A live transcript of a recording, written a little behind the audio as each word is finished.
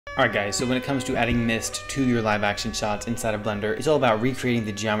Alright guys, so when it comes to adding mist to your live action shots inside of Blender, it's all about recreating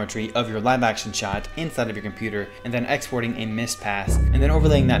the geometry of your live action shot inside of your computer and then exporting a mist pass and then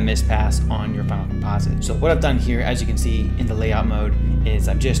overlaying that mist pass on your final composite. So what I've done here, as you can see in the layout mode, is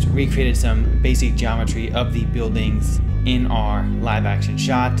I've just recreated some basic geometry of the buildings in our live action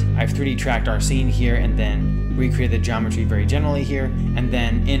shot. I've 3D tracked our scene here and then recreated the geometry very generally here, and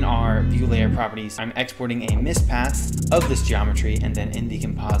then in our view layer properties I'm exporting a mist pass of this geometry, and then in the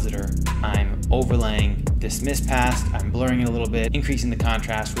compositor I'm overlaying this mist pass, I'm blurring it a little bit, increasing the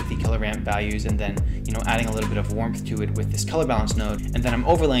contrast with the color ramp values, and then adding a little bit of warmth to it with this color balance node, and then I'm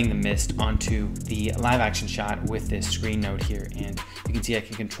overlaying the mist onto the live action shot with this screen node here. And you can see I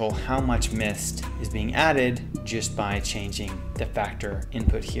can control how much mist is being added just by changing the factor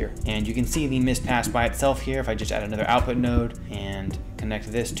input here. And you can see the mist pass by itself here. If I just add another output node and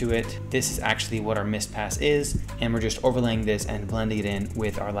connect this to it, this is actually what our mist pass is, and we're just overlaying this and blending it in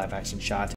with our live action shot.